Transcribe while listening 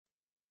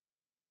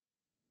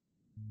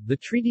The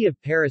Treaty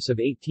of Paris of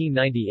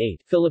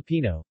 1898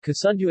 Filipino,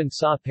 Kasunduan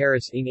sa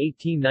Paris ng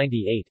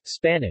 1898,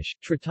 Spanish,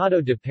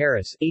 Tratado de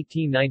Paris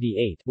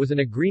 1898, was an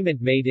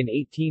agreement made in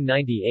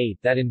 1898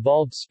 that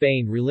involved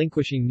Spain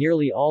relinquishing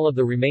nearly all of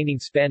the remaining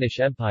Spanish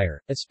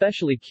Empire,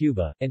 especially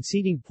Cuba, and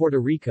ceding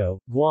Puerto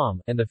Rico,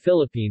 Guam, and the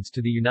Philippines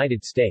to the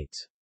United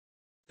States.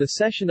 The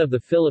cession of the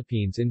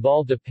Philippines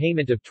involved a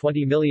payment of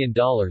 $20 million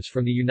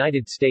from the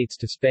United States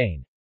to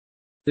Spain.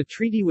 The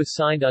treaty was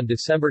signed on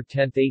December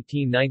 10,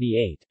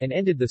 1898, and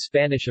ended the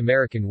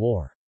Spanish-American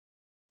War.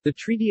 The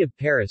Treaty of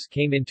Paris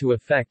came into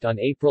effect on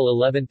April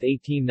 11,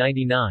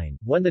 1899,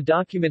 when the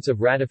documents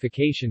of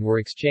ratification were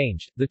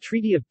exchanged. The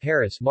Treaty of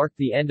Paris marked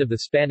the end of the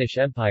Spanish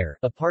Empire,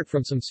 apart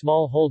from some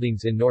small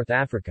holdings in North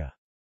Africa.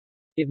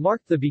 It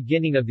marked the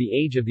beginning of the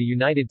age of the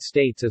United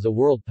States as a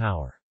world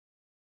power.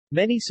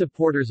 Many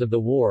supporters of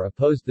the war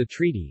opposed the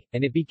treaty,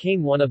 and it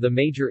became one of the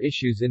major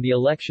issues in the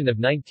election of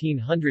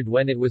 1900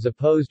 when it was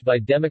opposed by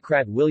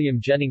Democrat William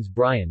Jennings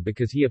Bryan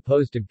because he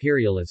opposed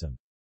imperialism.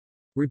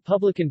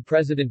 Republican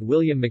President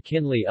William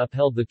McKinley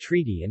upheld the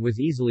treaty and was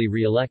easily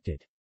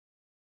re-elected.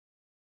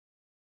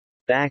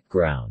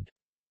 Background.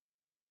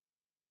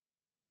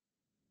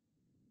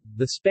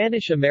 The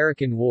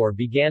Spanish-American War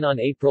began on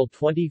April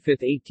 25,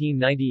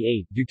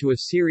 1898 due to a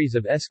series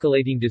of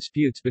escalating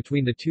disputes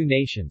between the two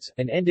nations,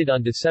 and ended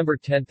on December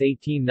 10,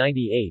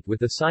 1898 with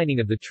the signing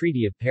of the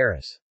Treaty of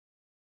Paris.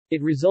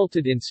 It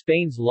resulted in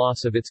Spain's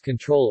loss of its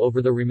control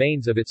over the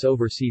remains of its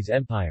overseas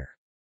empire.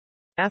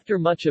 After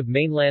much of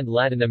mainland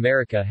Latin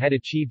America had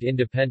achieved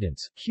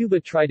independence, Cuba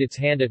tried its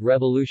hand at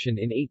revolution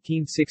in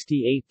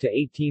 1868 to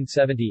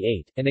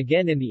 1878, and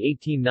again in the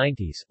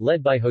 1890s,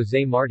 led by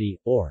José Martí,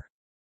 or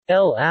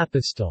El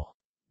Apostol.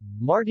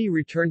 Martí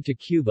returned to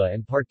Cuba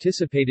and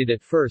participated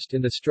at first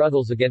in the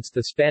struggles against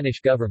the Spanish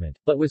government,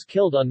 but was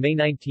killed on May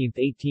 19,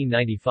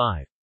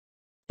 1895.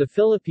 The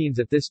Philippines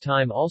at this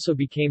time also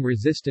became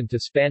resistant to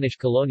Spanish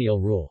colonial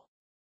rule.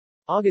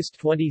 August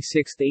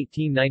 26,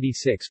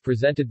 1896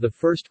 presented the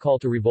first call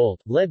to revolt,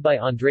 led by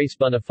Andrés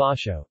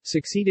Bonifacio,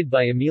 succeeded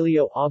by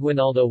Emilio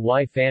Aguinaldo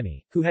y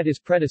Fami, who had his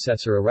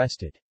predecessor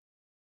arrested.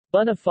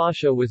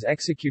 Bonifacio was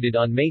executed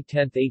on May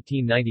 10,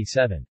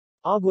 1897.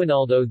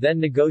 Aguinaldo then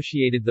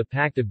negotiated the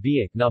Pact of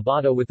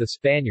Biak-na-Bato with the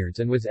Spaniards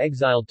and was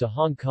exiled to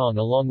Hong Kong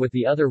along with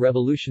the other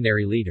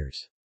revolutionary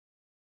leaders.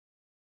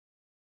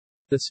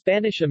 The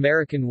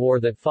Spanish-American War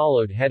that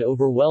followed had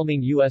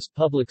overwhelming U.S.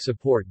 public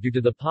support due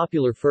to the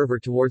popular fervor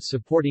towards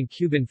supporting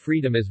Cuban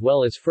freedom as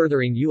well as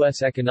furthering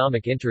U.S.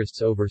 economic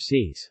interests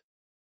overseas.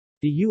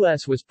 The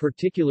U.S. was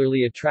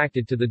particularly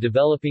attracted to the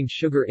developing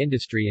sugar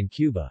industry in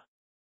Cuba.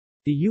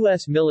 The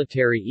U.S.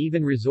 military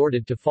even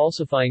resorted to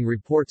falsifying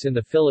reports in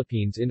the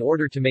Philippines in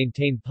order to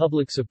maintain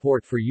public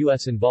support for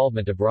U.S.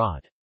 involvement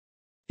abroad.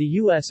 The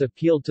U.S.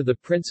 appealed to the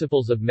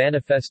principles of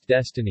manifest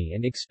destiny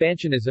and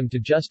expansionism to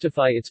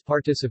justify its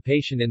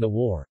participation in the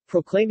war,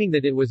 proclaiming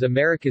that it was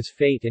America's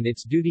fate and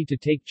its duty to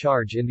take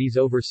charge in these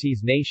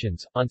overseas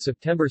nations. On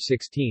September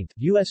 16,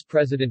 U.S.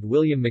 President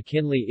William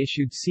McKinley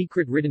issued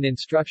secret written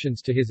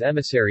instructions to his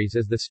emissaries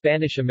as the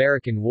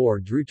Spanish-American War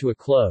drew to a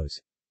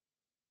close.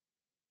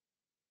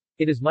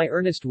 It is my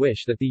earnest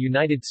wish that the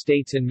United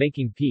States in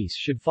making peace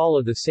should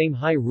follow the same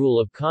high rule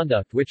of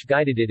conduct which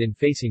guided it in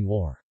facing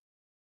war.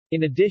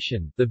 In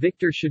addition, the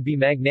victor should be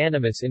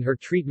magnanimous in her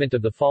treatment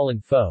of the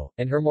fallen foe,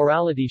 and her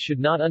morality should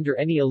not under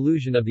any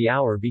illusion of the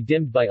hour be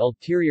dimmed by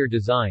ulterior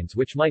designs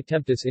which might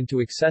tempt us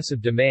into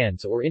excessive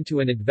demands or into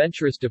an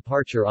adventurous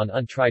departure on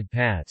untried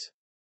paths.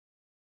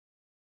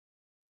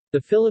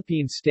 The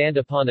Philippines stand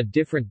upon a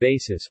different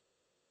basis,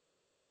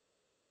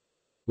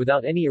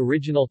 without any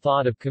original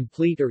thought of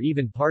complete or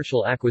even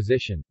partial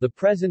acquisition. The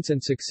presence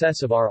and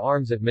success of our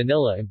arms at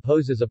Manila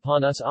imposes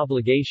upon us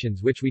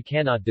obligations which we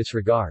cannot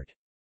disregard.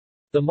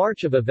 The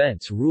march of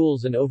events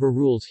rules and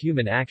overrules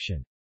human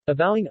action.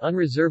 Avowing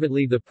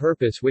unreservedly the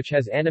purpose which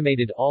has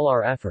animated all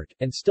our effort,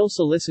 and still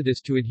solicitous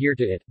to adhere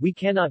to it, we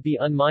cannot be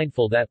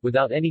unmindful that,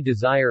 without any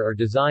desire or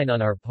design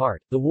on our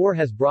part, the war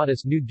has brought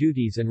us new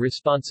duties and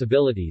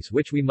responsibilities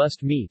which we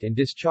must meet and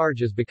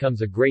discharge as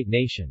becomes a great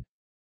nation.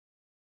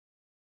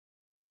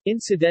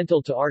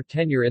 Incidental to our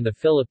tenure in the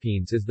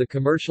Philippines is the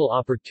commercial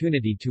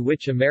opportunity to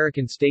which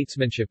American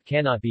statesmanship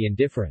cannot be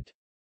indifferent.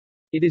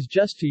 It is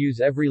just to use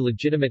every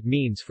legitimate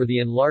means for the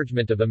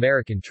enlargement of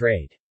American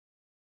trade.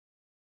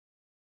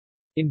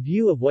 In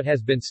view of what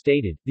has been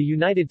stated, the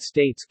United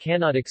States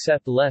cannot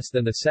accept less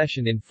than the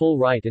cession in full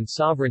right and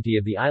sovereignty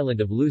of the island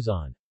of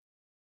Luzon.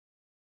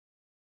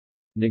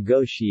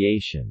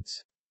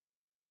 Negotiations.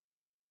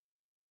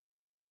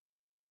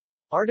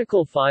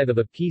 Article 5 of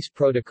a peace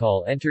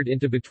protocol entered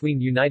into between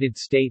United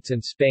States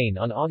and Spain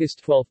on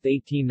August 12,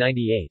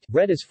 1898,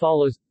 read as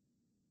follows.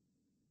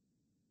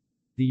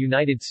 The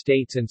United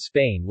States and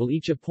Spain will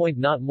each appoint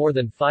not more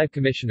than 5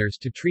 commissioners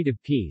to treat of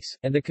peace,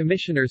 and the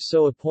commissioners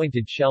so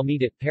appointed shall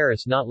meet at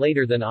Paris not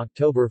later than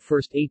October 1,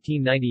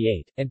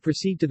 1898, and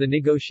proceed to the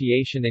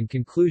negotiation and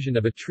conclusion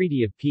of a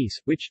treaty of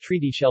peace, which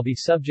treaty shall be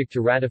subject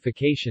to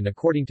ratification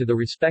according to the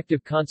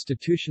respective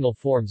constitutional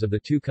forms of the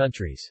two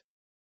countries.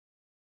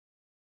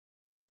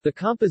 The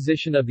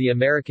composition of the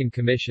American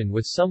Commission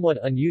was somewhat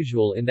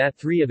unusual in that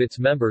 3 of its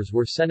members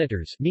were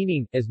senators,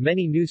 meaning, as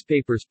many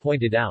newspapers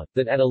pointed out,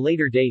 that at a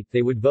later date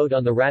they would vote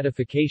on the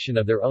ratification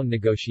of their own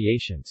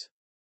negotiations.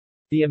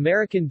 The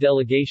American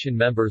delegation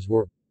members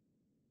were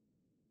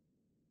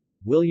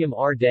William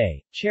R.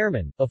 Day,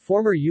 chairman, a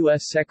former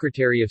U.S.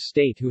 Secretary of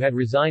State who had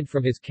resigned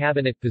from his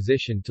cabinet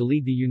position to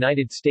lead the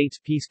United States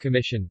Peace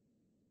Commission.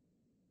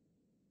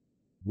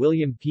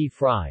 William P.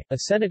 Frye, a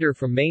senator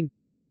from Maine.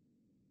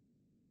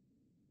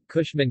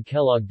 Cushman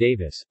Kellogg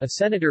Davis, a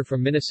senator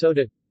from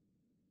Minnesota.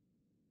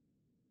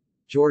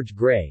 George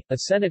Gray, a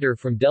senator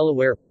from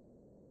Delaware.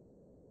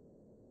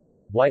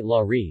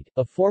 Whitelaw Reid,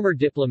 a former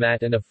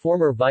diplomat and a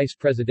former vice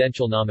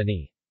presidential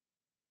nominee.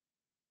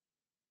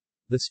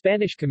 The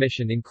Spanish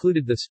Commission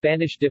included the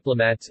Spanish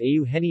diplomats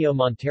Eugenio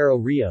Montero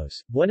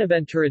Rios,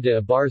 Buenaventura de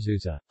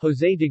Ibarzuza,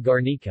 José de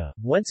Garnica,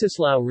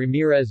 Wenceslao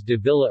Ramírez de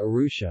Villa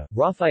Arrutia,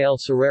 Rafael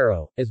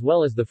Serrero, as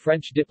well as the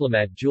French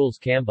diplomat Jules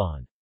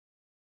Cambon.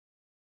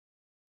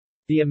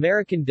 The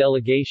American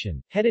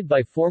delegation, headed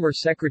by former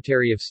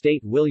Secretary of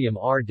State William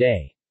R.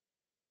 Day,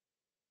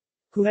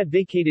 who had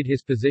vacated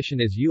his position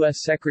as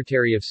U.S.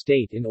 Secretary of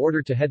State in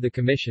order to head the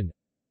commission,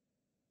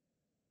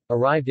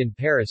 arrived in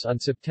Paris on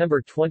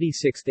September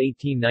 26,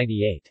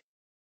 1898.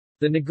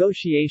 The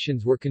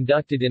negotiations were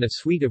conducted in a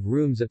suite of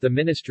rooms at the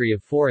Ministry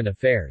of Foreign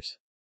Affairs.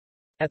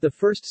 At the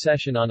first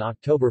session on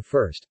October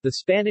 1, the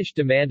Spanish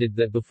demanded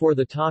that before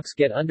the talks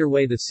get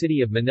underway the city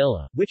of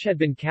Manila, which had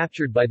been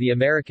captured by the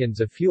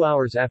Americans a few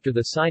hours after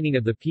the signing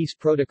of the peace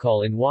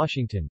protocol in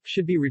Washington,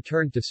 should be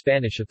returned to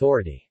Spanish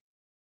authority.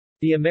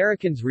 The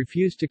Americans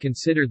refused to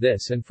consider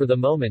this and for the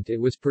moment it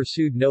was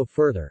pursued no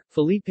further.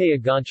 Felipe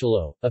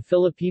Agoncillo, a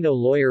Filipino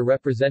lawyer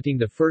representing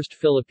the First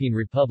Philippine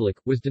Republic,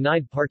 was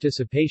denied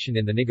participation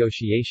in the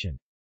negotiation.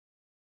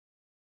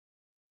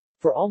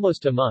 For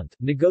almost a month,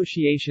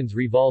 negotiations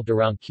revolved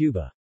around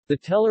Cuba. The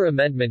Teller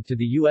Amendment to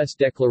the U.S.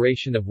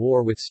 declaration of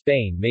war with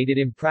Spain made it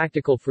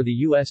impractical for the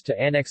U.S.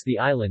 to annex the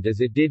island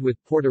as it did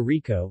with Puerto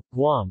Rico,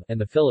 Guam, and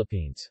the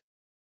Philippines.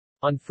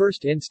 On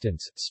first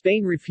instance,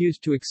 Spain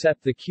refused to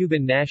accept the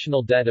Cuban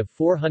national debt of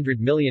 $400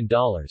 million,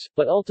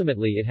 but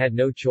ultimately it had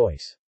no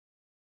choice.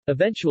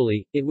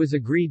 Eventually, it was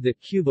agreed that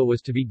Cuba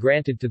was to be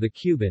granted to the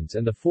Cubans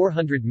and the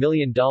 $400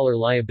 million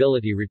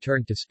liability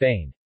returned to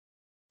Spain.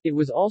 It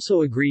was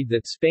also agreed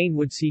that Spain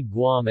would cede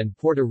Guam and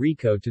Puerto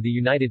Rico to the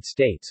United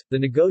States. The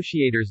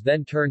negotiators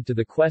then turned to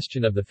the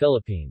question of the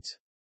Philippines.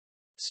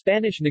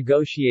 Spanish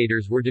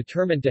negotiators were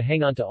determined to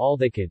hang on to all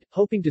they could,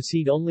 hoping to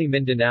cede only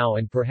Mindanao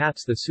and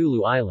perhaps the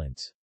Sulu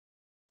Islands.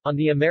 On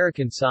the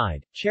American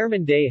side,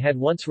 Chairman Day had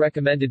once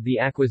recommended the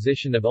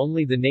acquisition of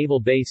only the naval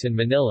base in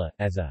Manila,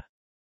 as a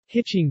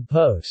hitching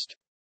post.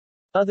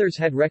 Others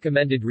had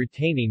recommended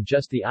retaining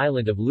just the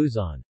island of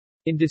Luzon.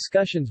 In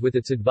discussions with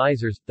its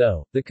advisors,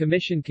 though, the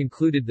Commission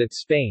concluded that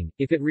Spain,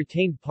 if it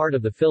retained part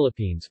of the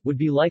Philippines, would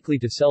be likely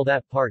to sell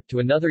that part to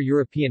another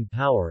European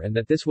power and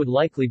that this would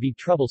likely be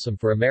troublesome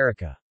for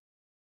America.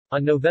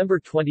 On November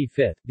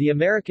 25, the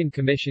American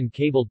Commission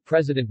cabled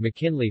President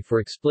McKinley for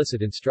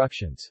explicit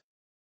instructions.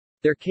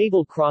 Their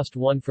cable crossed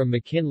one from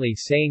McKinley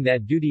saying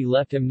that duty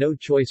left him no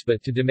choice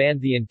but to demand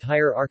the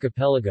entire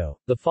archipelago.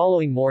 The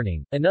following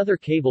morning, another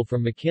cable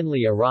from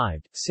McKinley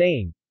arrived,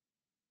 saying,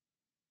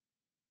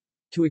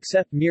 to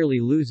accept merely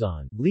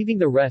Luzon, leaving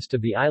the rest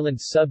of the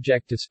islands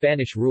subject to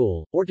Spanish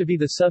rule, or to be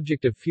the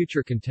subject of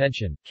future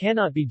contention,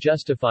 cannot be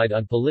justified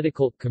on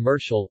political,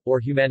 commercial, or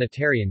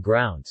humanitarian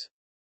grounds.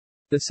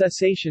 The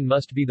cessation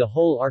must be the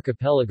whole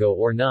archipelago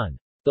or none.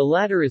 The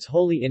latter is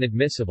wholly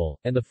inadmissible,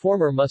 and the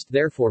former must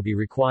therefore be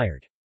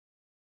required.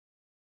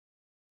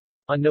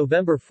 On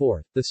November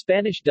 4, the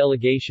Spanish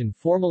delegation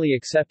formally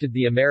accepted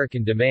the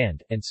American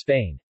demand, and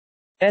Spain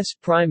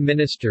Prime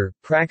Minister,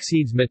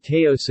 Praxedes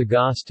Mateo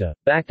Sagasta,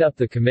 backed up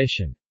the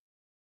commission.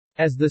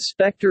 As the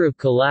specter of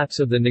collapse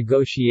of the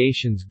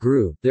negotiations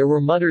grew, there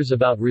were mutters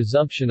about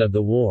resumption of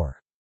the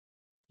war.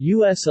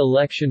 U.S.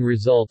 election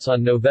results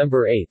on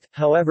November 8,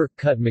 however,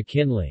 cut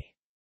McKinley's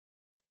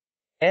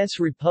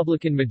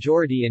Republican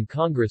majority in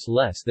Congress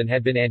less than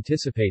had been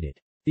anticipated.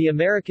 The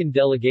American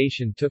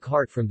delegation took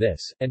heart from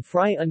this, and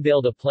Frye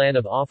unveiled a plan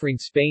of offering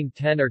Spain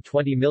 $10 or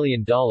 $20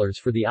 million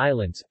for the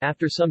islands.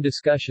 After some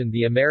discussion,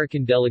 the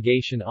American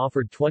delegation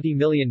offered $20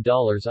 million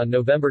on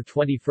November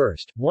 21,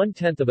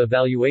 one-tenth of a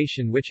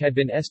valuation which had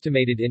been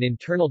estimated in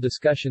internal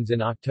discussions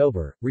in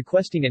October,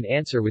 requesting an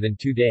answer within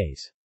 2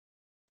 days.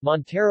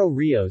 Montero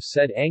Rios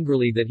said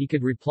angrily that he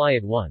could reply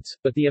at once,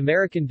 but the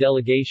American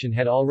delegation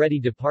had already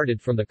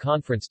departed from the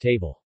conference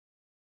table.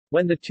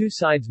 When the two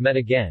sides met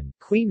again,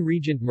 Queen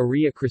Regent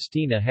Maria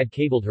Cristina had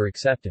cabled her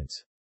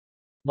acceptance.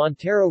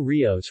 Montero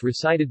Rios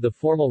recited the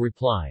formal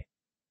reply.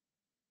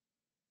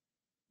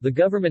 The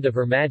government of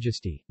Her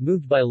Majesty,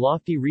 moved by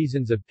lofty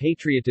reasons of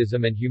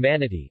patriotism and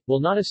humanity, will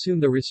not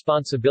assume the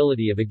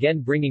responsibility of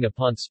again bringing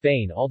upon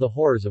Spain all the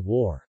horrors of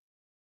war.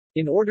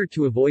 In order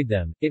to avoid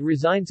them, it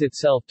resigns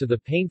itself to the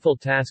painful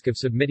task of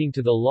submitting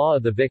to the law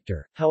of the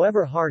victor,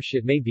 however harsh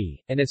it may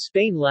be, and as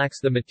Spain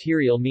lacks the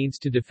material means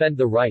to defend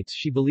the rights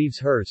she believes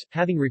hers,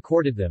 having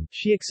recorded them,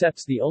 she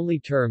accepts the only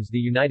terms the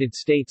United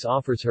States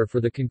offers her for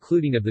the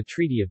concluding of the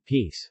Treaty of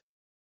Peace.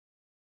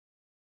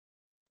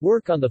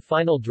 Work on the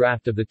final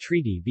draft of the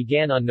treaty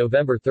began on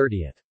November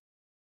 30.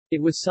 It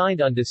was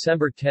signed on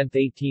December 10,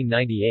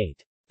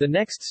 1898. The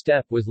next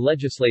step was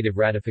legislative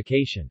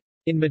ratification.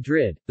 In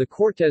Madrid, the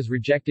Cortes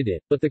rejected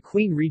it, but the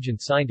Queen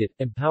Regent signed it,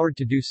 empowered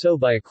to do so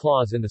by a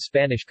clause in the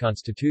Spanish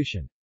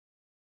Constitution.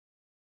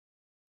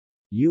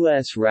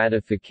 U.S.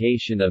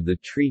 ratification of the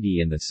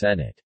treaty in the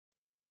Senate.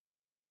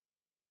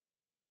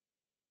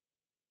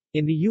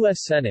 In the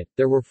U.S. Senate,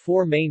 there were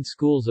four main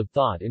schools of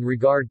thought in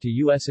regard to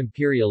U.S.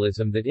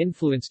 imperialism that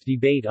influenced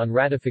debate on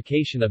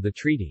ratification of the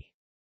treaty.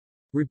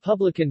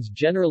 Republicans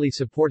generally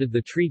supported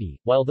the treaty,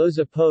 while those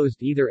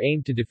opposed either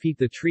aimed to defeat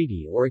the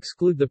treaty or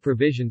exclude the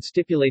provision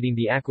stipulating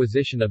the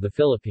acquisition of the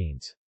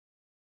Philippines.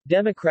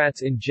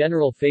 Democrats in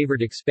general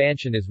favored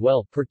expansion as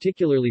well,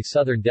 particularly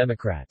Southern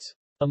Democrats.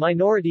 A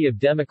minority of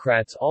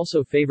Democrats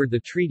also favored the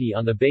treaty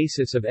on the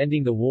basis of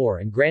ending the war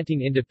and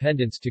granting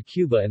independence to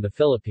Cuba and the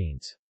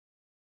Philippines.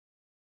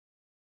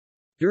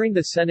 During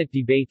the Senate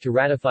debate to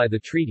ratify the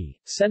treaty,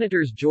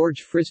 Senators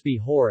George Frisbee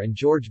Hoar and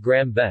George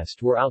Graham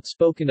Best were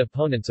outspoken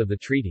opponents of the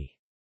treaty.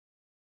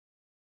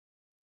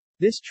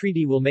 This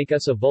treaty will make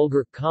us a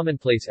vulgar,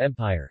 commonplace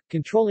empire,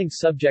 controlling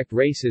subject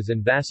races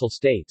and vassal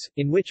states,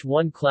 in which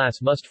one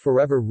class must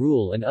forever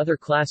rule and other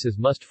classes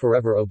must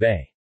forever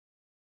obey.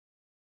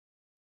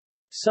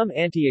 Some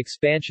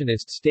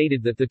anti-expansionists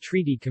stated that the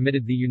treaty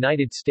committed the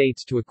United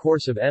States to a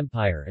course of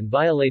empire and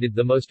violated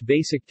the most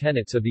basic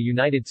tenets of the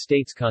United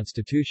States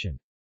Constitution.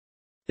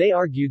 They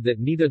argued that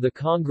neither the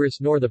Congress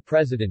nor the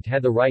President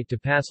had the right to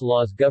pass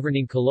laws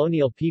governing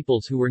colonial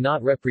peoples who were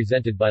not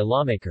represented by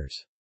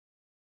lawmakers.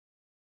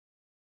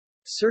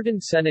 Certain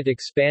Senate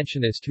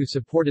expansionists who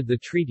supported the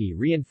treaty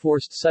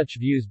reinforced such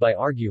views by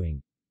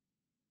arguing,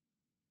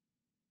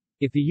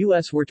 if the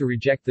U.S. were to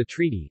reject the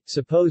treaty,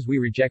 suppose we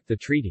reject the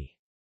treaty.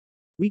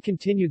 We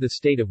continue the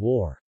state of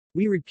war.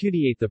 We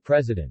repudiate the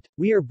President.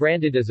 We are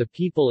branded as a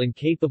people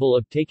incapable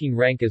of taking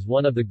rank as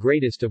one of the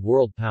greatest of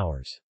world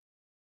powers.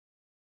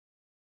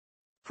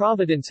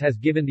 Providence has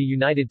given the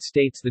United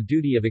States the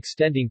duty of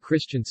extending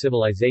Christian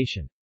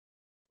civilization.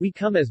 We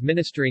come as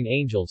ministering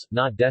angels,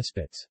 not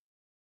despots.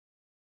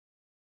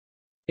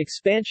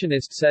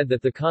 Expansionists said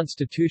that the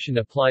Constitution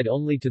applied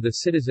only to the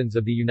citizens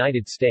of the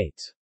United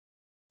States.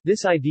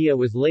 This idea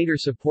was later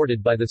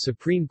supported by the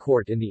Supreme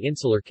Court in the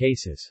Insular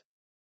cases.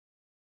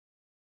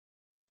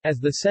 As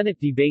the Senate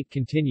debate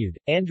continued,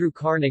 Andrew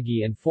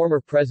Carnegie and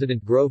former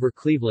President Grover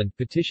Cleveland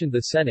petitioned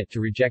the Senate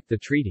to reject the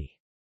treaty.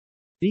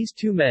 These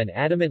two men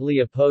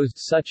adamantly opposed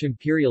such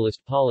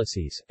imperialist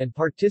policies, and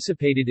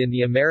participated in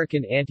the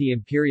American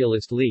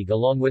Anti-Imperialist League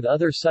along with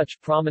other such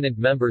prominent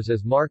members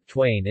as Mark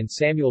Twain and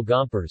Samuel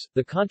Gompers.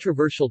 The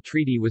controversial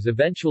treaty was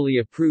eventually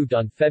approved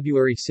on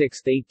February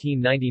 6,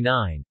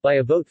 1899, by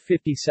a vote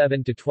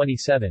 57 to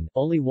 27,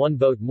 only one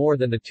vote more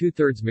than the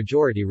two-thirds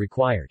majority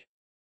required.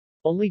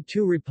 Only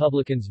two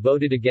Republicans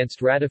voted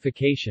against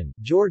ratification,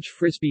 George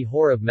Frisbee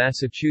Hoar of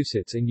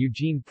Massachusetts and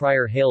Eugene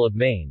Pryor Hale of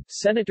Maine.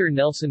 Senator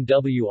Nelson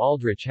W.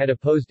 Aldrich had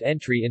opposed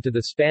entry into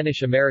the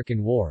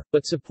Spanish-American War,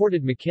 but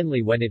supported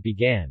McKinley when it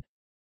began.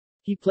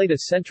 He played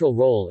a central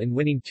role in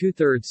winning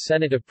two-thirds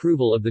Senate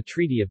approval of the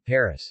Treaty of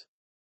Paris.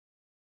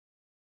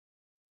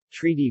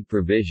 Treaty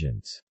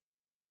provisions.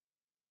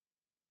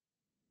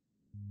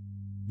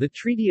 The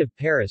Treaty of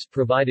Paris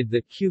provided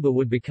that Cuba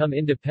would become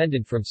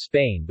independent from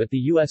Spain, but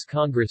the U.S.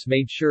 Congress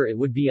made sure it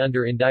would be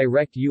under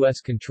indirect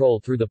U.S. control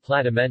through the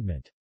Platt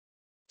Amendment.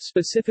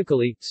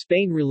 Specifically,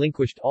 Spain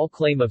relinquished all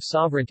claim of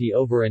sovereignty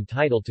over and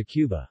title to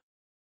Cuba.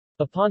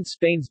 Upon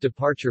Spain's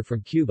departure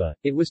from Cuba,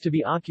 it was to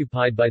be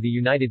occupied by the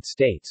United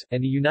States,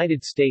 and the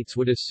United States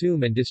would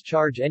assume and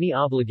discharge any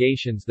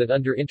obligations that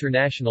under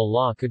international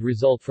law could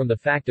result from the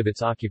fact of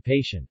its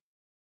occupation.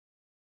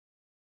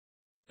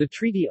 The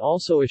treaty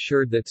also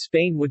assured that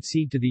Spain would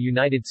cede to the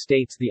United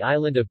States the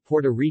island of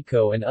Puerto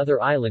Rico and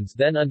other islands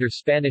then under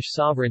Spanish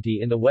sovereignty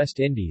in the West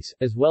Indies,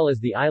 as well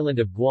as the island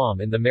of Guam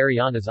in the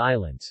Marianas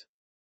Islands.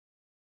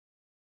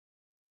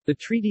 The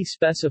treaty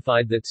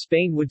specified that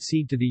Spain would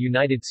cede to the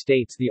United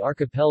States the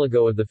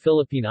archipelago of the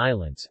Philippine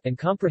Islands, and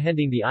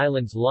comprehending the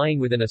islands lying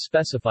within a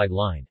specified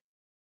line.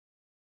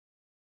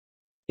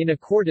 In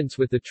accordance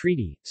with the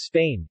treaty,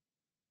 Spain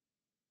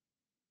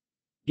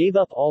gave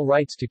up all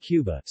rights to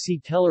Cuba, see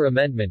Teller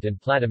Amendment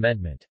and Platt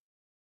Amendment.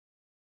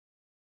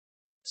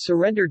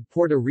 Surrendered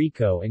Puerto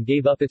Rico and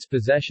gave up its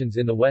possessions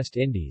in the West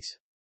Indies.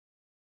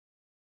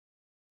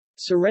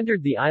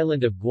 Surrendered the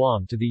island of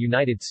Guam to the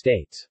United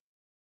States.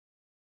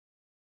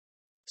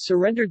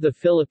 Surrendered the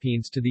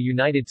Philippines to the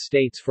United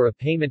States for a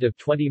payment of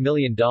 $20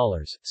 million.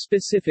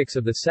 Specifics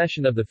of the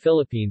cession of the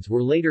Philippines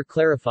were later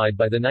clarified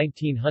by the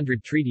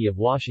 1900 Treaty of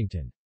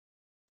Washington.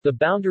 The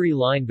boundary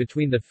line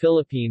between the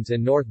Philippines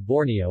and North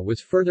Borneo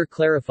was further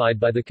clarified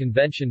by the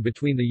Convention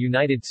between the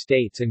United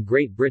States and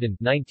Great Britain,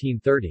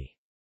 1930.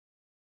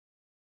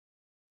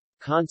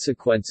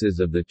 Consequences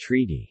of the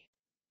treaty.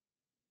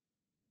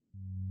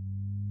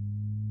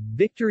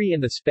 Victory in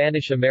the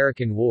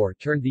Spanish-American War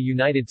turned the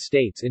United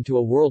States into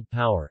a world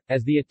power,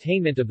 as the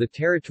attainment of the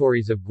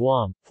territories of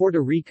Guam,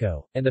 Puerto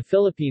Rico, and the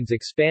Philippines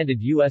expanded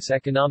U.S.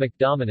 economic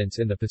dominance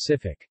in the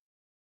Pacific.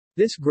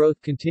 This growth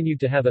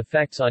continued to have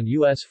effects on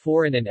U.S.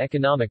 foreign and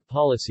economic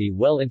policy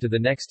well into the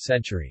next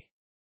century.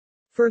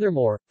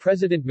 Furthermore,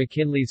 President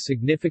McKinley's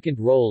significant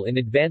role in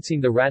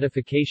advancing the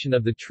ratification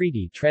of the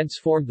treaty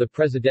transformed the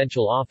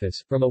presidential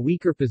office, from a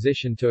weaker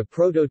position to a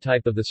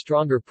prototype of the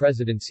stronger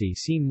presidency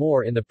seen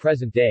more in the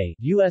present day.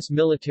 U.S.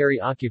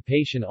 military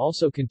occupation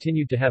also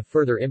continued to have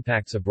further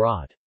impacts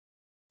abroad.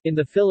 In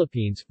the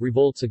Philippines,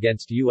 revolts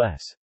against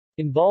U.S.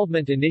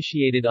 involvement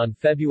initiated on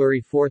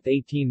February 4,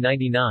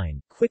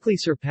 1899, quickly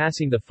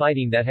surpassing the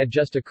fighting that had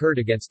just occurred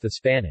against the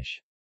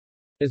Spanish.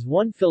 As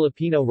one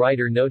Filipino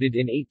writer noted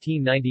in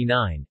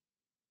 1899,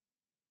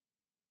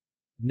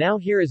 "Now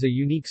here is a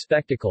unique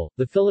spectacle,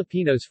 the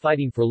Filipinos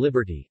fighting for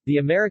liberty, the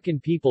American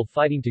people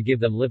fighting to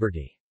give them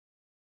liberty."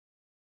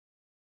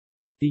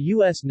 The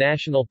U.S.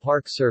 National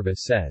Park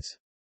Service says,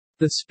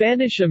 "The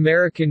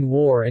Spanish-American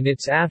War and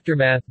its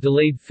aftermath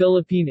delayed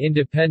Philippine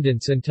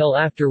independence until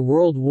after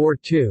World War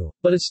II,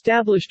 but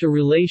established a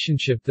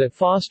relationship that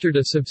fostered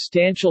a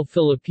substantial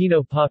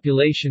Filipino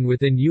population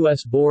within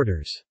U.S.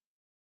 borders."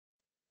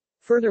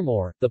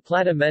 Furthermore, the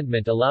Platt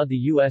Amendment allowed the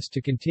U.S.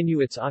 to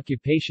continue its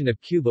occupation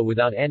of Cuba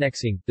without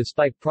annexing,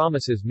 despite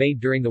promises made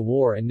during the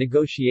war and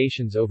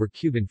negotiations over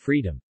Cuban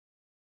freedom.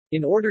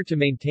 In order to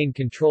maintain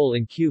control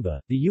in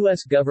Cuba, the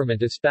U.S.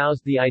 government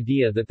espoused the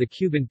idea that the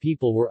Cuban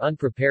people were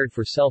unprepared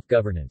for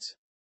self-governance.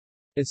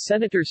 As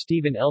Senator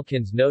Stephen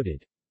Elkins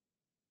noted,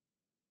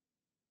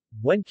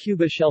 "When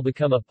Cuba shall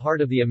become a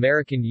part of the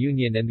American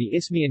Union and the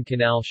Isthmian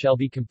Canal shall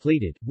be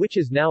completed, which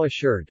is now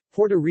assured,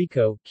 Puerto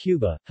Rico,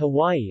 Cuba,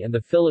 Hawaii and the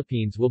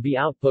Philippines will be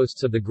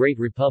outposts of the Great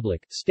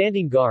Republic,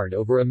 standing guard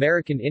over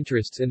American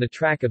interests in the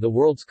track of the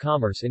world's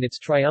commerce in its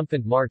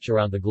triumphant march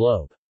around the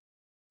globe.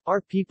 Our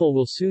people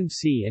will soon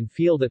see and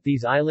feel that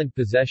these island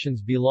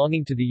possessions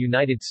belonging to the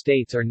United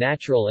States are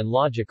natural and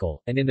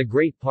logical, and in the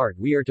great part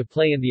we are to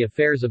play in the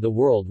affairs of the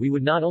world we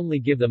would not only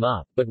give them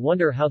up, but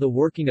wonder how the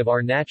working of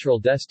our natural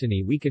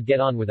destiny we could get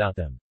on without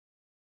them.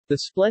 The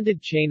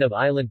splendid chain of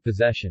island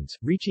possessions,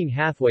 reaching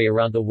halfway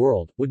around the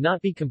world, would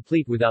not be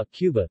complete without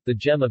Cuba, the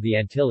gem of the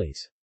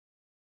Antilles."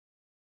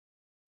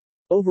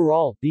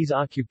 Overall, these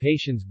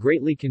occupations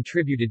greatly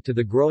contributed to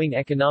the growing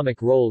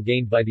economic role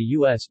gained by the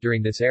U.S.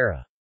 during this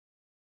era.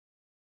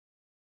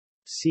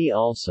 See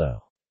also: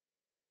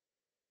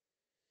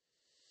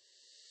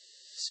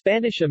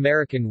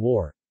 Spanish-American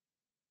War,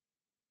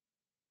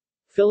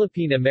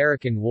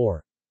 Philippine-American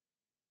War,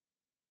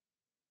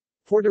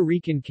 Puerto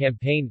Rican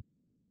Campaign,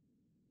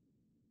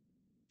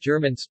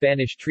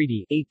 German-Spanish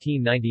Treaty,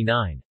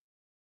 1899.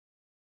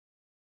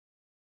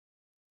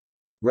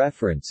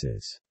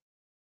 References.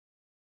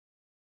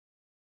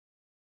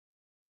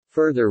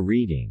 Further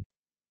reading: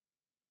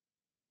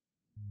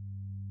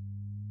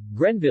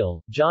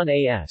 Grenville, John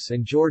A. S.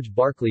 and George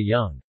Barclay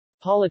Young.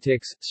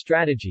 Politics,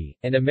 Strategy,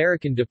 and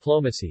American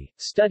Diplomacy,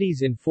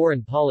 Studies in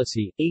Foreign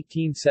Policy,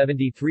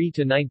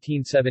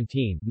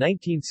 1873-1917,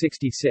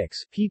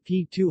 1966,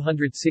 pp.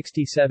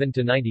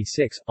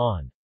 267-96,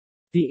 on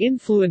The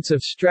Influence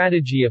of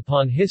Strategy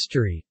Upon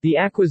History, The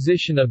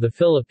Acquisition of the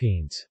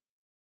Philippines.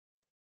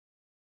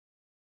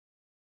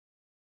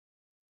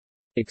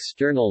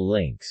 External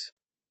links: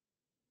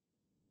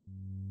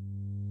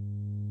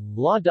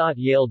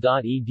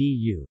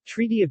 law.yale.edu,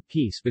 Treaty of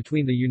Peace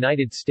between the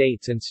United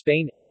States and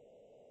Spain,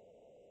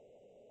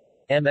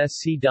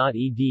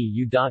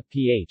 msc.edu.ph,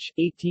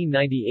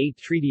 1898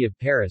 Treaty of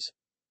Paris,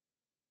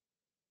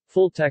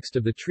 full text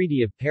of the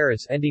Treaty of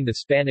Paris ending the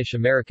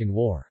Spanish-American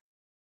War,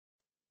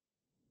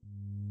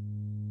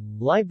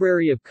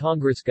 Library of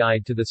Congress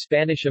Guide to the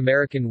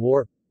Spanish-American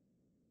War,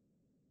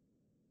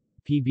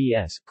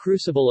 PBS,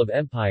 Crucible of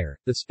Empire,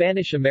 the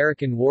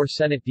Spanish-American War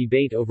Senate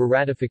debate over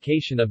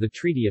ratification of the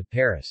Treaty of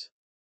Paris.